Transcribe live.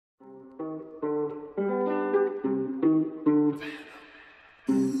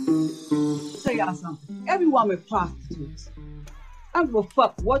y'all something. Every woman prostitutes. I don't give a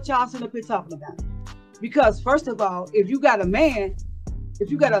fuck what y'all sitting up here talking about. Because first of all, if you got a man,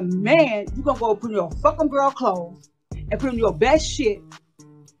 you're gonna go put in your fucking girl clothes and put in your best shit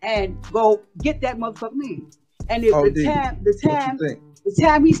and go get that motherfucking man. And if the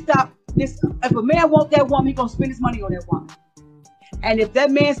time he stop this, if a man want that woman, he gonna spend his money on that woman. And if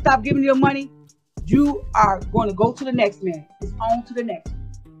that man stop giving you money, you are going to go to the next man. It's on to the next.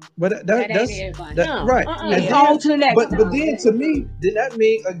 But that's right. It's on to the next. But then to me, did that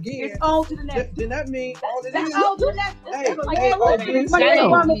mean again? It's on to the next. Did that mean all this? That's on to the next. Hey,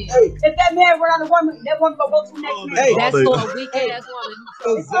 if that man run on a woman, that woman gonna go to the next man. Hey, that's for a weak ass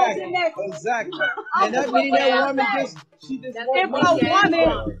woman. Exactly. And that means that woman just if a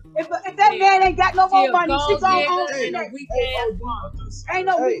woman, if that man ain't got no more money, she gonna own the next. Ain't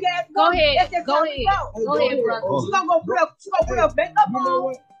no weak ass. Go ahead, brother. She gonna put her makeup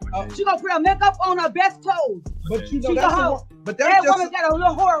on. She gonna put her makeup on her best clothes. But you know that woman got a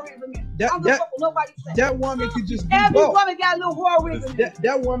little horror rhythm in it. That woman can just be every woman got a little horror rhythm.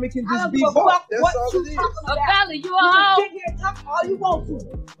 That woman can just be bought. That's all it is. Fella, you a hoe. Sit here and talk all you want to.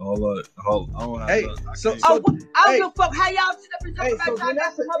 Hold on. Hey, so I don't give a fuck how y'all sit up and talk about y'all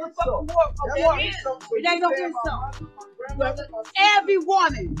got some motherfucking war. It ain't no insult. Every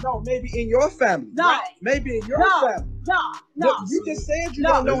woman. No, maybe in your family. No. Maybe in your family. No. You just said you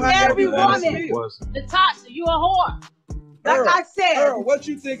don't know how every woman. Natasha, you a whore. Like I said, Earl, what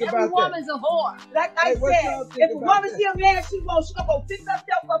you think about that? Every woman's a whore. Like I said, if a woman see a man she wants, she gonna go fix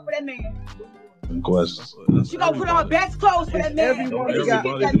herself up for that man. Questions. She gonna put on her best clothes for that man. Every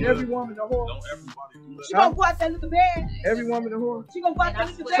woman a whore. She gonna go out there look bad. Every woman a whore. She gonna go out there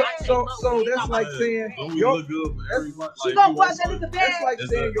look bad. So that's like saying look good for everybody. She gonna go out there look bad. That's like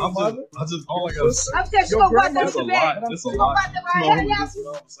saying your mother. I just all I gotta say. I'm saying she gonna go out there look bad. It's a She lot. gonna go out there with her hair now.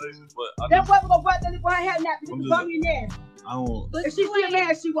 That woman gonna go out there with her hair now because she's bumming there. I don't. If she see a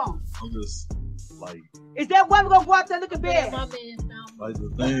man she wants. I'm just like. Is that woman gonna go out there looking bad? Like the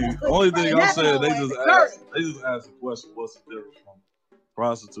thing, only thing I said, they just asked the question, what's the difference from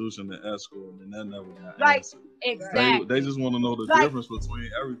prostitution and escort, and that never got answered. Exactly. They just want to know the difference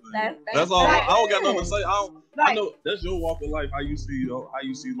between everything. That's all. I don't got nothing to say. I know that's your walk of life. How you see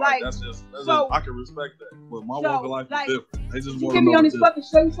life. That's just I can respect that. But my walk of life is different. They just want to know. Get me on this fucking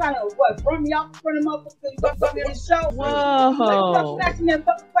show. You trying to run me off in front of motherfuckers? You gonna put me on this show? Whoa. Like, asking that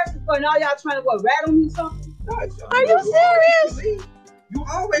fucking question for, and all y'all trying to rattle me something? Are you serious? You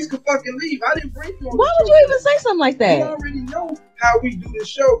always could fucking leave. I didn't bring you on. Why would you even say something like that? You already know how we do the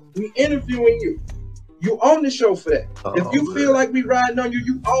show. We interviewing you. You own the show for that. If you feel like we riding on you,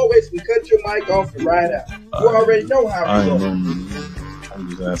 you always can cut your mic off and ride out. You already know how we go. I'm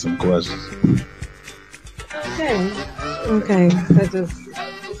just asking questions. Okay. I just.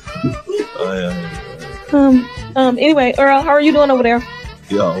 Anyway, Earl, how are you doing over there?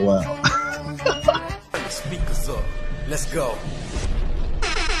 Yo, wow. Speakers up. Let's go.